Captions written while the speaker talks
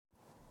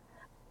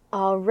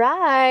All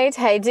right.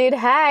 Hey, dude.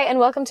 Hey, and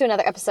welcome to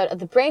another episode of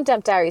the Brain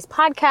Dump Diaries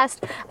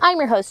podcast. I'm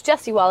your host,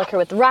 Jessie Wallaker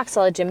with the Rock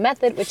Solid Gym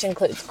Method, which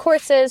includes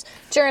courses,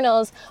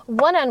 journals,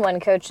 one-on-one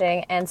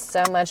coaching, and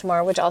so much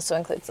more, which also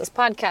includes this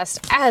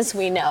podcast, as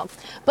we know.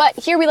 But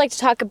here we like to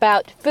talk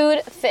about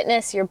food,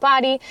 fitness, your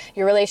body,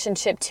 your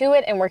relationship to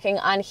it, and working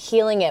on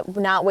healing it,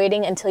 not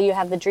waiting until you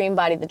have the dream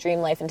body, the dream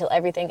life, until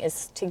everything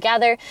is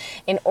together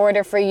in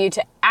order for you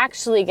to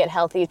actually get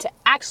healthy, to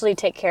actually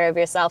take care of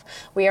yourself.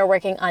 We are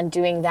working on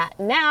doing that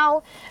now.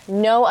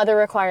 No other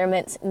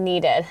requirements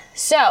needed.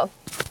 So,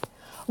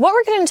 what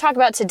we're going to talk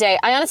about today,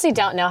 I honestly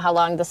don't know how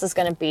long this is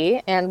going to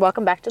be, and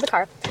welcome back to the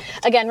car.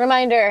 Again,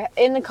 reminder,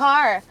 in the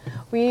car,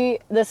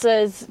 this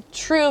is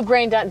true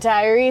Brain Dump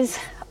Diaries,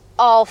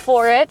 all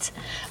for it.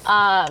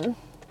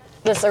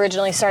 This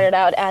originally started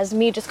out as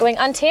me just going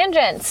on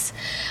tangents.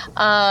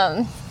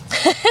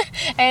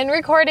 And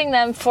recording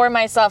them for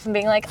myself and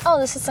being like, oh,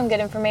 this is some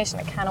good information.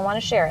 I kind of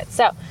want to share it.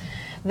 So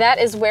that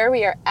is where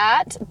we are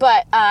at.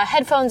 But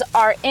headphones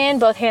are in.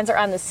 Both hands are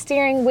on the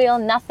steering wheel.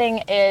 Nothing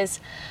is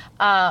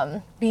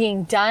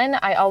being done.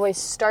 I always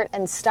start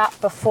and stop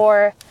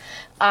before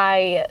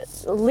I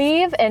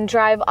leave and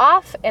drive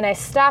off. And I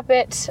stop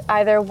it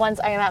either once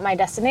I am at my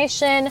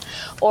destination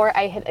or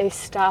I hit a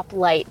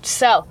stoplight.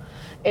 So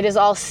it is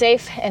all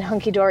safe and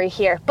hunky-dory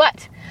here.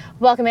 But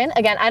welcome in.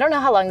 Again, I don't know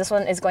how long this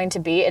one is going to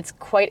be. It's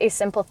quite a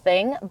simple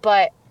thing,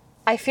 but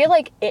I feel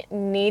like it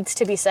needs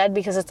to be said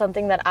because it's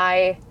something that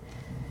I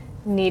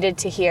needed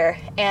to hear.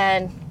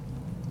 And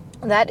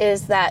that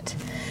is that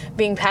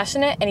being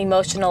passionate and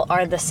emotional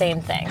are the same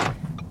thing.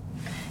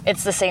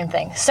 It's the same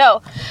thing.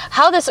 So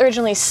how this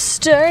originally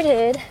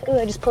started, ooh,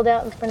 I just pulled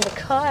out in front of the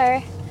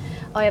car.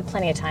 Oh, I have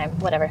plenty of time,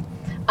 whatever.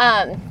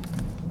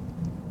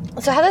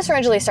 So how this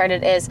originally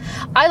started is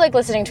I like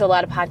listening to a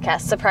lot of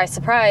podcasts. Surprise,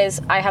 surprise,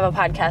 I have a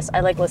podcast.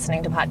 I like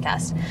listening to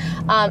podcasts.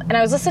 And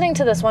I was listening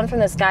to this one from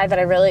this guy that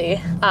I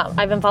really,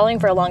 I've been following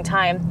for a long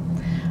time.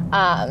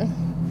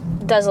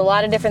 Does a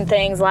lot of different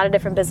things, a lot of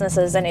different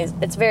businesses, and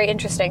it's very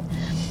interesting.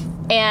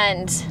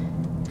 And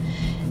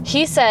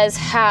he says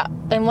how,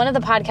 in one of the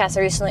podcasts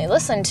I recently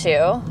listened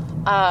to,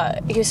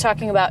 he was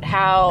talking about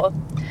how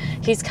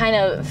he's kind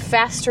of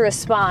fast to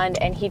respond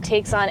and he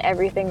takes on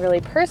everything really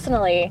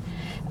personally.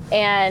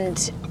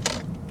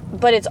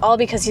 But it's all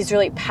because he's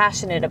really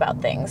passionate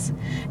about things.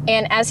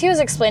 And as he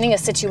was explaining a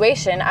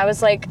situation, I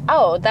was like,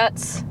 oh,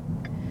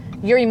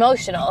 you're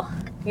emotional.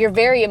 You're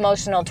very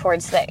emotional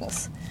towards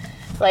things.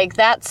 Like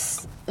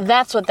that's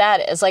what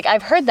that is. Like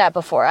I've heard that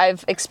before.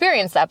 I've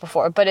experienced that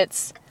before,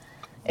 but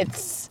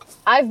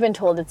I've been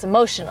told it's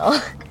emotional.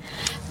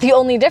 The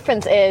only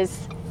difference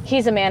is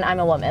he's a man,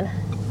 I'm a woman.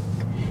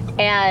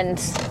 And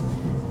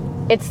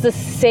it's the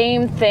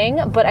same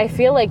thing, but I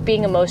feel like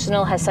being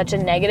emotional has such a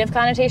negative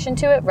connotation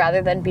to it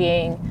rather than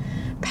being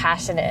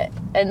passionate.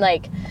 And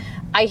like,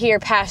 I hear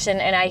passion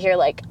and I hear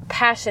like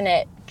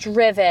passionate,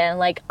 driven,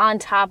 like on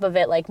top of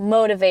it, like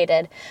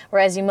motivated.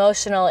 Whereas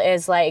emotional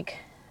is like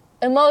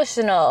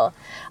emotional,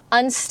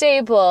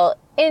 unstable,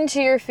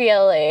 into your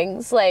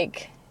feelings,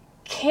 like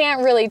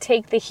can't really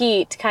take the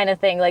heat kind of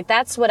thing. Like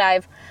that's what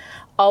I've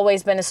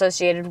always been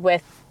associated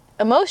with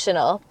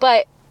emotional,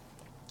 but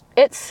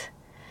it's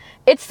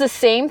the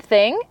same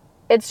thing.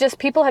 It's just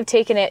people have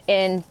taken it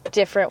in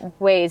different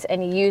ways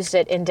and used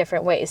it in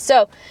different ways.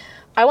 So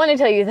I want to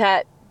tell you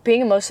that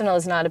being emotional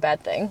is not a bad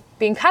thing.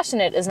 Being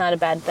passionate is not a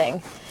bad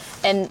thing.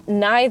 And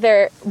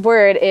neither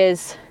word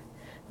is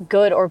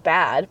good or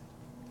bad.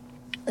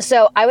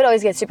 So I would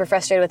always get super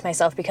frustrated with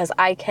myself because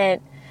I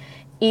can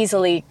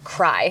easily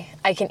cry.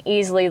 I can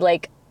easily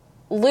like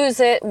lose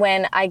it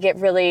when I get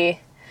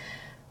really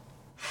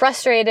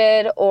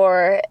frustrated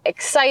or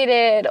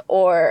excited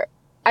or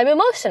I'm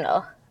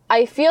emotional.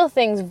 I feel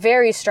things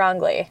very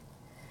strongly.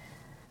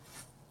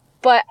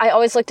 But I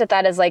always looked at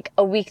that as like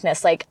a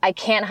weakness. Like I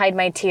can't hide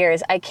my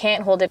tears. I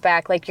can't hold it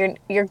back. Like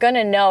you're going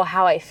to know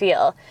how I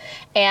feel.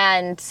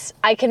 And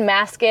I can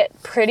mask it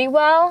pretty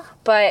well,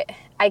 but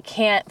I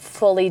can't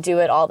fully do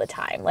it all the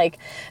time. Like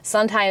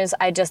sometimes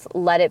I just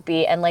let it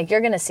be and like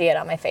you're going to see it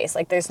on my face.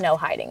 Like there's no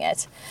hiding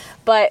it.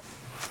 But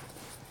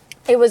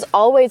it was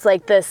always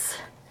like this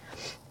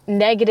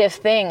negative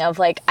thing of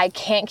like, I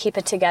can't keep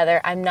it together.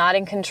 I'm not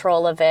in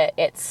control of it.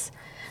 It's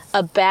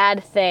a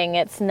bad thing.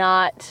 It's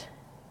not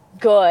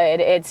good.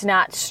 It's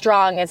not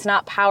strong. It's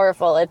not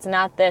powerful. It's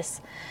not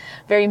this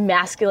very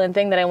masculine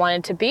thing that I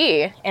wanted to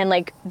be and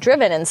like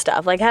driven and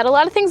stuff. Like I had a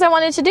lot of things I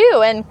wanted to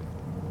do and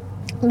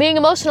being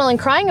emotional and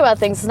crying about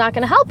things is not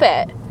going to help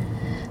it.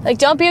 Like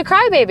don't be a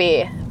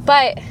crybaby.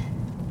 But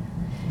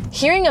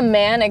hearing a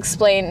man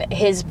explain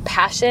his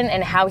passion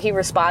and how he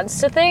responds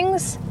to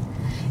things,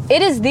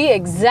 it is the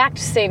exact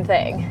same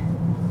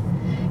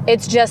thing.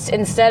 It's just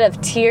instead of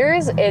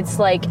tears, it's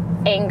like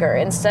anger.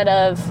 Instead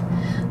of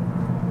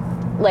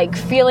like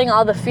feeling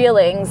all the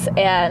feelings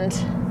and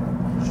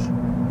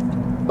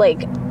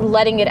like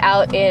letting it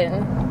out in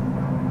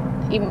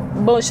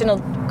emotional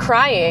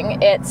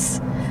crying, it's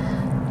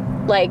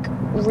like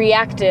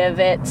reactive.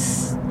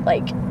 It's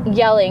like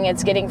yelling.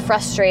 It's getting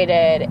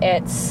frustrated.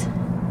 It's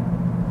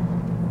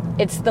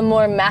it's the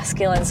more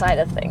masculine side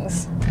of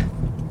things.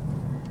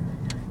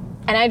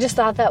 And I just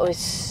thought that was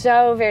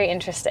so very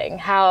interesting,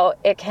 how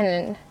it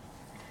can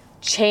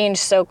change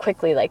so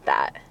quickly like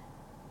that.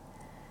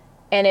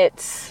 And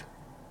it's,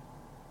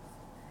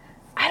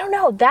 I don't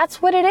know,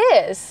 that's what it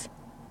is.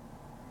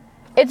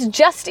 It's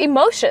just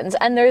emotions,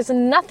 and there's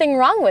nothing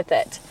wrong with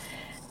it.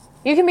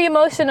 You can be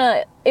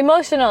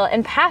emotional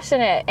and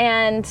passionate,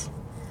 and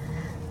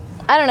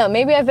I don't know,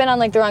 maybe I've been on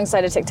like the wrong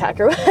side of TikTok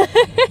or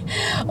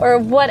or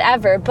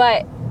whatever,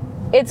 but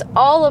it's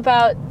all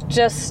about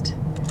just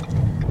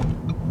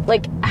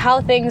like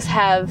how things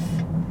have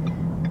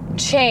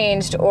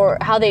changed, or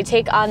how they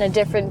take on a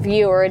different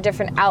view or a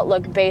different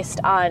outlook based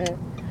on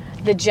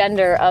the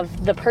gender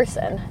of the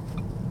person.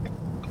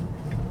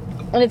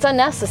 And it's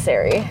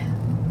unnecessary.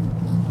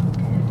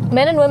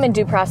 Men and women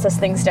do process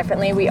things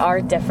differently. We are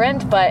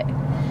different, but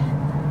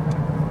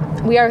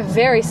we are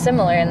very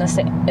similar in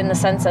the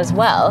sense as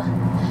well.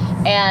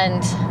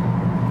 And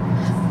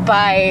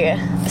by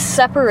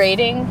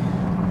separating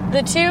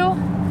the two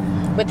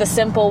with a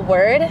simple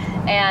word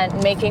and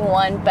making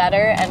one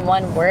better and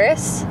one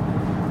worse,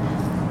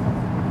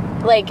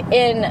 like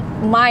in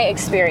my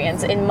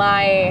experience, in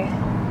my,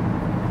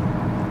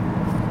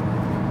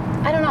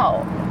 I don't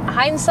know,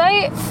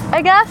 hindsight,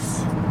 I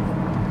guess,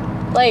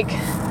 like,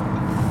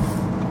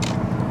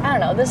 I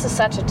don't know, this is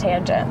such a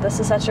tangent, this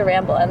is such a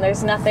ramble, and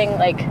there's nothing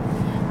like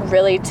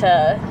really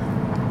to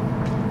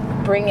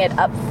bring it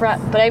up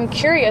front, but I'm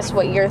curious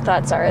what your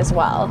thoughts are as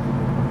well.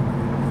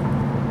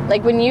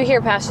 Like when you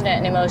hear passionate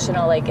and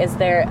emotional, like is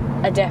there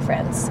a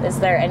difference? Is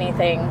there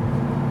anything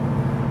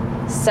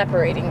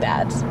separating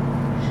that?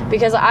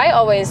 Because I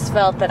always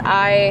felt that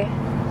I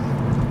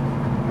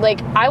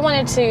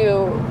wanted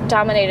to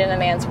dominate in a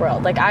man's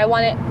world. Like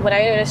when I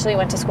initially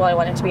went to school, I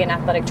wanted to be an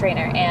athletic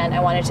trainer, and I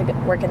wanted to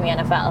work in the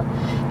NFL.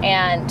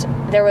 And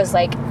there was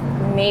like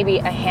maybe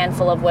a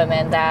handful of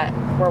women that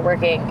were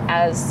working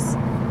as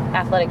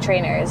athletic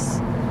trainers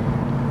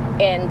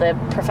in the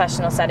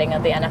professional setting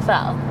of the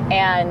NFL.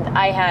 And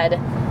I had,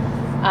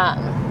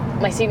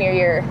 my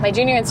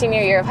junior and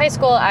senior year of high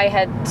school, I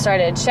had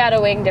started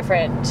shadowing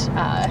different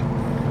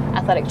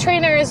athletic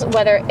trainers,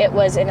 whether it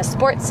was in a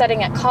sports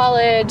setting at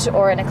college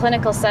or in a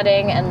clinical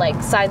setting and like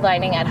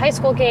sidelining at high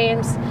school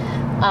games.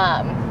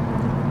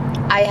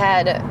 I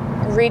had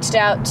reached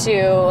out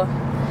to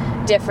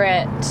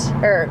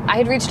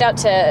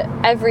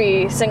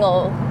every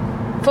single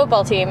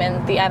football team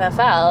in the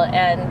NFL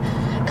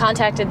and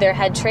contacted their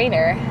head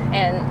trainer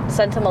and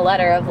sent them a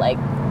letter of like,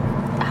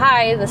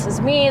 hi, this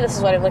is me, this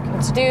is what I'm looking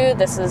to do,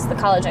 this is the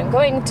college I'm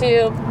going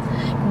to,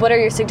 what are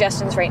your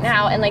suggestions right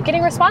now? And like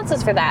getting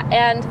responses for that.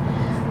 And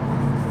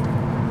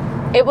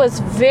it was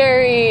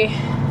very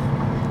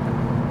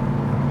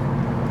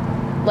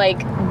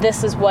like,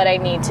 this is what I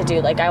need to do.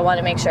 Like, I want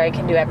to make sure I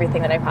can do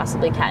everything that I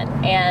possibly can.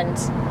 And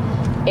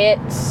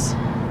it's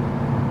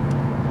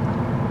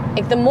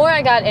like, the more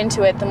I got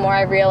into it, the more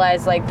I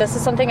realized like, this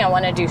is something I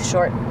want to do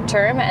short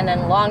term, and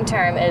then long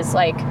term is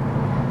like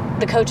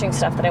the coaching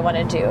stuff that I want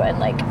to do, and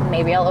like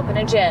maybe I'll open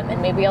a gym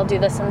and maybe I'll do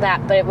this and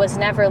that. But it was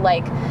never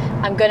like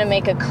I'm going to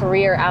make a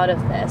career out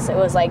of this. It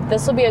was like,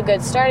 this will be a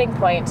good starting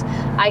point.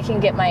 I can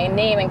get my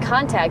name and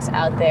contacts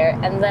out there,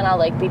 and then I'll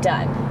like be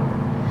done.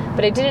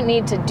 But I didn't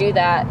need to do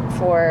that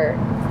for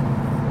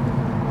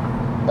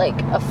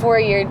like a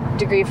 4-year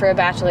degree for a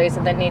bachelor's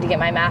and then need to get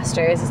my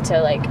master's to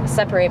like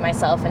separate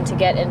myself and to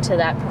get into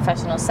that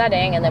professional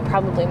setting, and then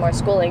probably more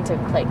schooling to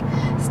like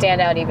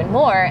stand out even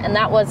more. And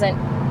that wasn't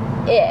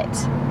it.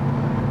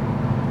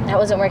 That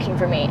wasn't working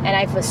for me. And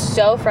I was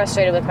so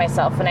frustrated with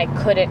myself when I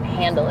couldn't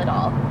handle it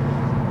all.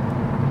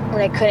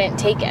 When I couldn't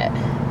take it.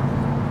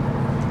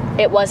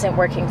 It wasn't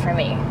working for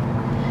me.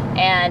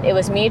 And it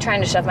was me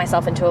trying to shove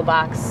myself into a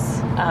box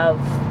of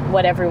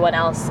what everyone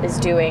else is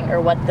doing,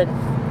 or what the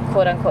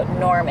quote-unquote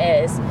norm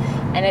is.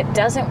 And it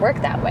doesn't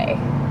work that way.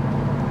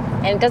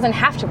 And it doesn't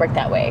have to work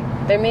that way.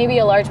 There may be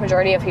a large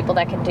majority of people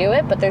that can do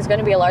it, but there's going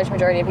to be a large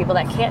majority of people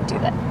that can't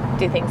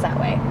do things that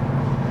way.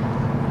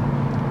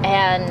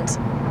 And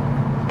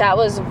that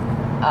was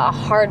a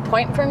hard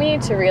point for me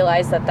to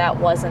realize that that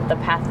wasn't the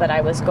path that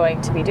I was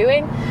going to be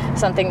doing.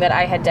 Something that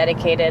I had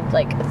dedicated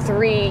like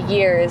 3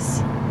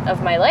 years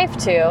of my life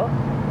to,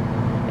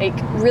 like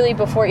really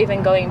before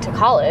even going to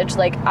college.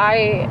 Like,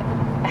 I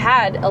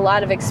had a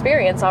lot of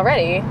experience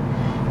already,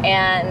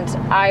 and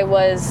I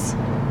was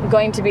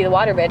going to be the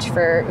water bitch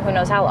for who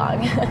knows how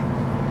long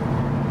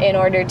in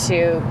order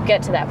to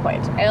get to that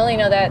point. I only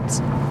know that,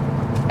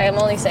 I am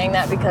only saying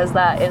that because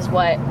that is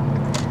what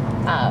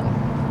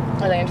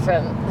I learned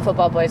from the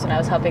football boys when I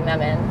was helping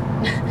them in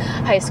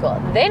high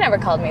school. They never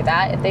called me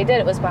that. If they did,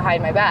 it was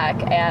behind my back,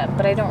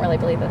 but I don't really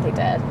believe that they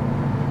did.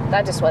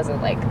 That just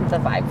wasn't like the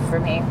vibe for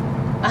me.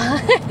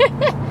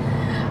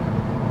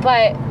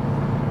 But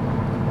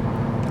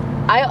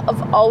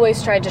I've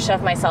always tried to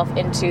shove myself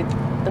into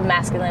the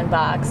masculine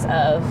box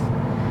of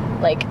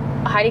like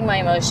hiding my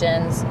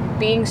emotions,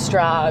 being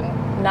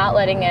strong, not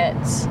letting it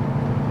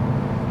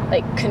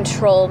like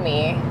control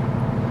me,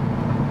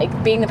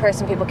 like being the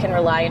person people can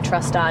rely and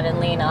trust on and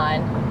lean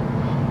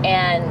on.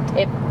 And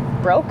it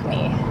broke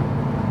me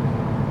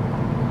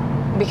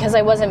because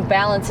I wasn't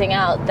balancing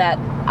out that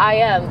I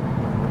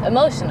am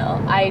emotional.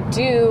 I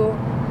do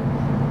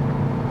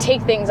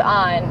take things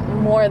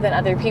on more than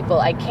other people.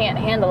 I can't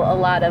handle a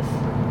lot of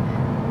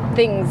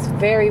things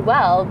very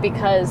well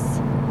because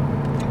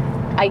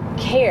I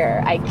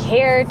care. I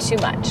care too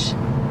much.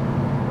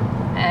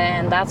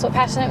 And that's what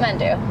passionate men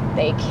do.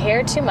 They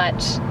care too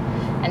much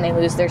and they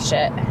lose their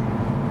shit.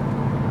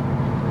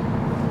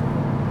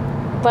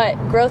 But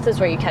growth is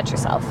where you catch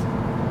yourself.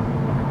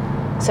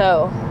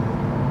 So,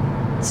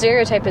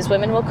 stereotype is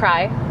women will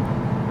cry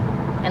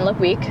and look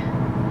weak,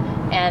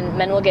 and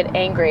men will get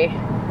angry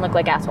and look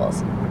like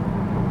assholes.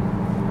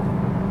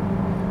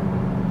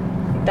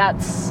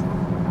 That's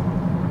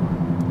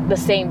the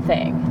same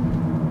thing.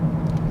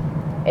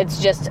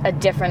 It's just a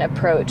different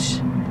approach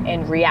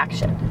in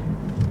reaction.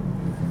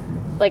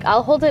 Like,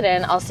 I'll hold it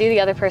in, I'll see the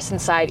other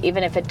person's side,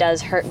 even if it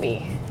does hurt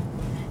me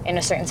in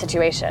a certain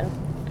situation.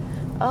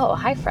 Oh,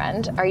 hi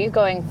friend, are you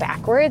going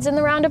backwards in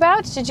the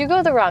roundabout? Did you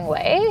go the wrong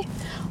way?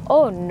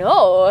 Oh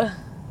no.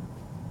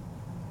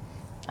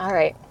 All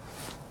right,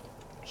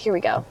 here we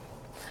go.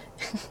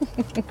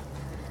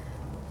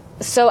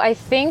 So I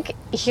think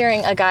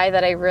hearing a guy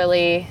that I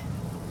really,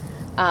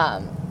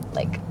 I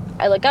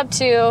look up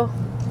to,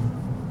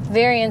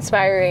 very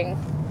inspiring,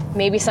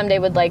 maybe someday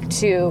would like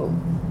to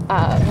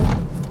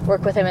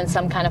work with him in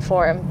some kind of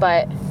forum,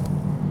 but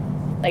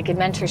like in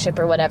mentorship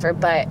or whatever,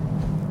 but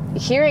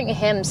hearing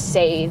him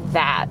say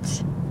that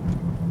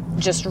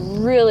just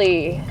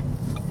really,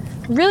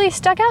 really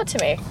stuck out to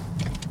me.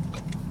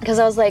 Because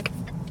I was like,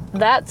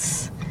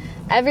 that's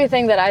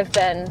everything that I've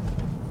been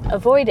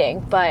avoiding,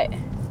 but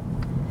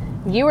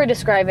you were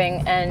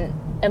describing an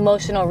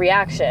emotional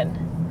reaction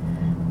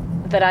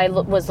that I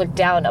was looked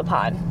down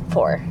upon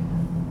for.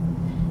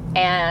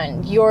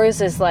 And yours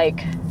is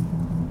like,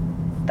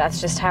 that's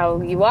just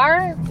how you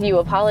are. You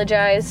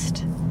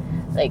apologized,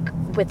 like,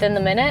 within the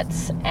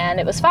minutes, and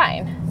it was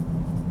fine.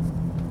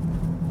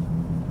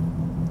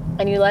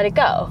 And you let it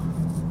go.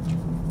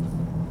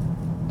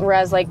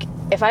 Whereas, like,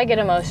 if I get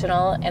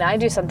emotional and I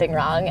do something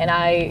wrong and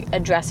I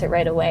address it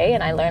right away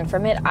and I learn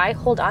from it, I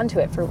hold on to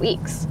it for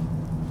weeks.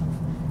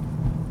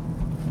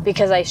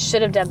 Because I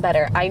should have done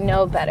better. I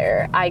know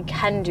better. I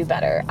can do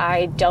better.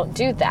 I don't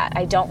do that.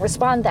 I don't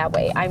respond that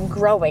way. I'm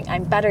growing.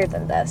 I'm better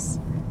than this.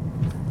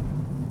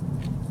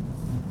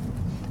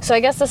 So I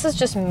guess this is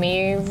just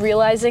me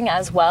realizing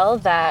as well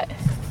that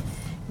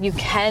you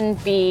can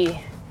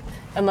be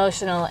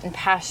emotional and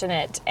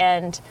passionate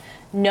and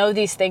know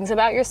these things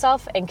about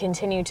yourself and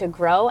continue to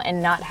grow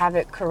and not have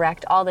it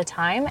correct all the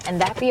time, and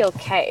that be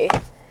okay.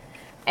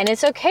 And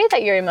it's okay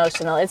that you're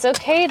emotional. It's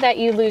okay that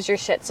you lose your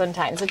shit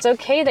sometimes. It's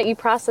okay that you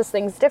process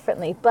things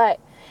differently, but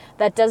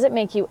that doesn't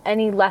make you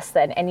any less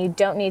than, and you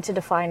don't need to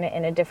define it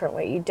in a different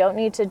way. You don't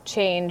need to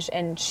change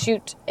and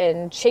shoot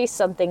and chase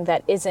something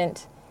that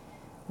isn't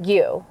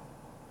you.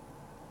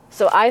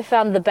 So I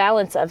found the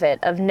balance of it,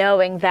 of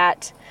knowing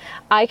that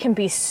I can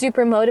be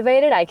super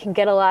motivated, I can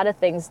get a lot of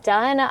things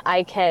done,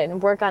 I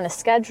can work on a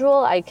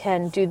schedule, I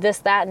can do this,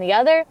 that, and the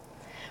other,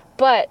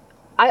 but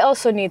I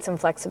also need some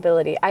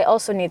flexibility. I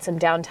also need some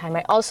downtime.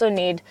 I also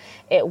need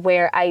it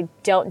where I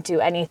don't do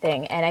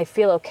anything, and I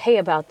feel okay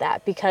about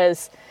that,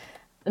 because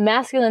the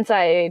masculine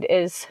side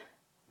is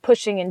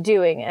pushing and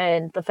doing,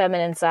 and the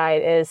feminine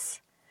side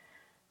is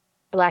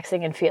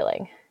relaxing and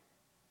feeling.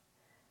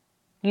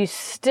 You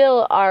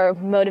still are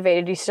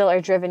motivated, you still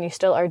are driven, you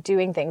still are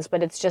doing things,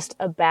 but it's just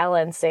a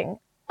balancing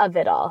of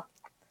it all.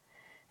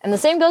 And the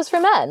same goes for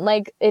men.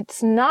 Like,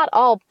 it's not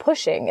all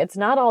pushing, it's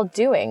not all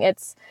doing,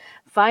 it's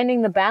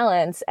finding the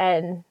balance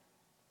and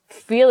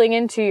feeling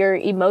into your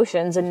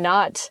emotions and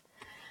not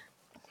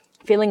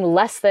feeling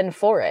less than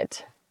for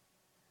it.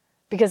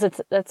 Because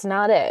that's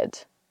not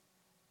it.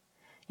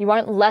 You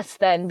aren't less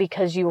than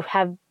because you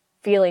have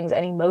feelings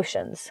and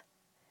emotions.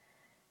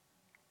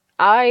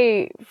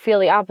 I feel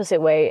the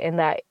opposite way, in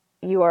that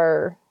you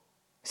are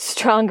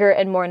stronger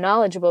and more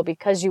knowledgeable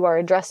because you are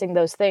addressing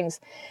those things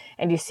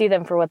and you see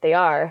them for what they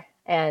are,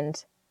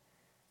 and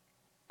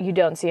you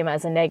don't see them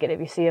as a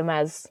negative. You see them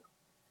as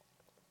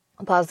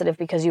a positive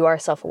because you are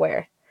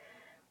self-aware.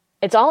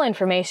 It's all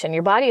information.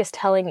 Your body is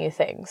telling you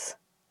things,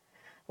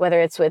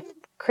 whether it's with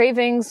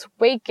cravings,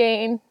 weight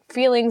gain,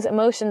 feelings,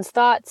 emotions,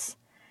 thoughts,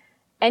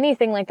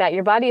 anything like that.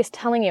 Your body is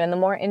telling you, and the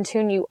more in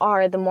tune you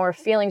are, the more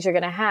feelings you're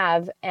going to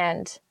have,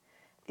 and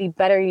the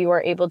better you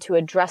are able to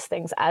address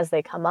things as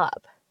they come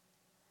up.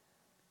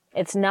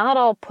 It's not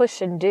all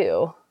push and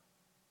do.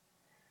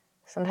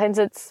 Sometimes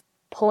it's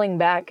pulling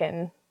back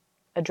and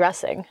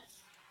addressing.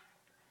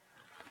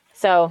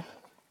 So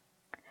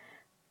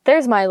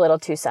there's my little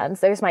 2 cents.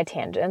 There's my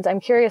tangents. I'm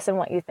curious in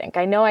what you think.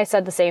 I know I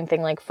said the same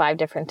thing like 5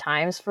 different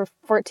times for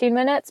 14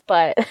 minutes,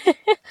 but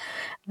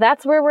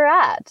that's where we're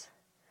at.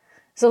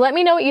 So let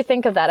me know what you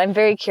think of that. I'm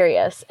very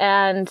curious.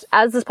 And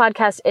as this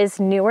podcast is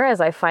newer,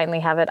 as I finally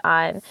have it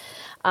on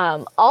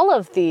all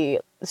of the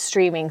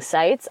streaming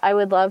sites, I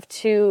would love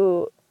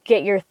to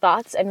get your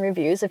thoughts and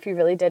reviews if you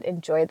really did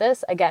enjoy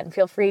this. Again,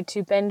 feel free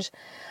to binge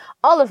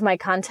all of my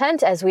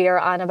content, as we are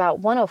on about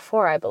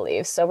 104, I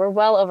believe. So we're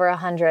well over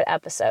 100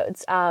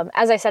 episodes.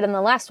 As I said in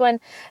the last one,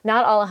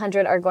 not all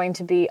 100 are going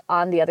to be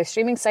on the other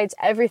streaming sites.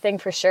 Everything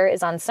for sure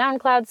is on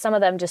SoundCloud. Some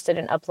of them just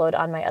didn't upload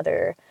on my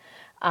other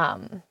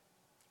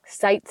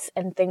sites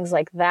and things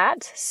like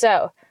that.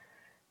 So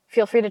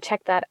feel free to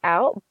check that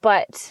out.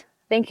 But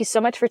thank you so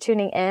much for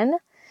tuning in.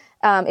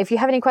 If you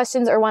have any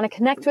questions or want to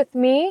connect with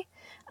me,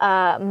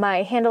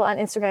 my handle on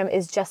Instagram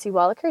is Jessie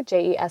Wallaker,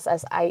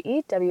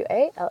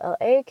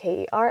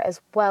 JessieWallaker,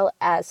 as well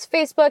as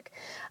Facebook.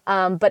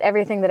 But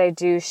everything that I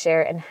do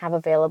share and have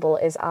available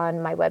is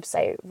on my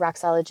website,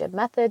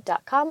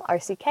 rocksolidymmethod.com,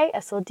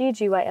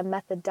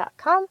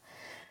 RCKSLDGYMmethod.com.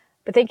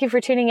 But thank you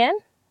for tuning in.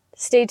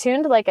 Stay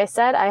tuned. Like I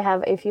said, I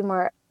have a few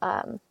more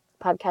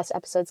podcast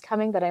episodes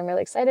coming that I'm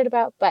really excited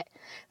about. But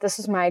this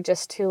is my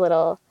just two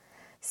little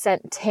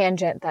cent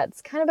tangent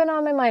that's kind of been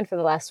on my mind for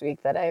the last week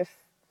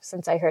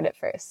since I heard it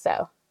first.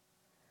 So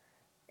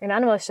you're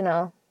not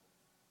emotional,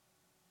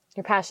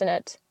 you're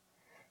passionate,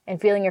 and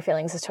feeling your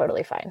feelings is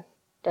totally fine.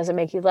 Doesn't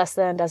make you less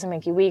than, doesn't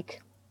make you weak,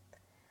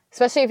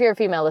 especially if you're a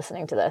female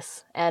listening to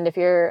this. And if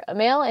you're a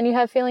male and you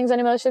have feelings and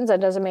emotions,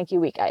 that doesn't make you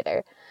weak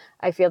either.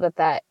 I feel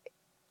that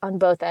on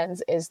both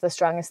ends is the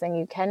strongest thing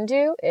you can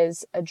do,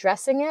 is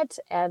addressing it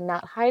and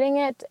not hiding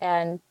it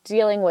and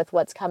dealing with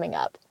what's coming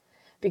up,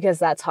 because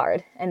that's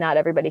hard and not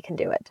everybody can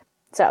do it.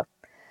 So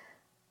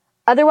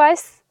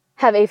otherwise,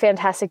 have a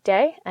fantastic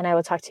day, and I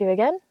will talk to you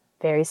again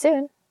very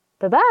soon.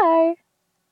 Bye-bye.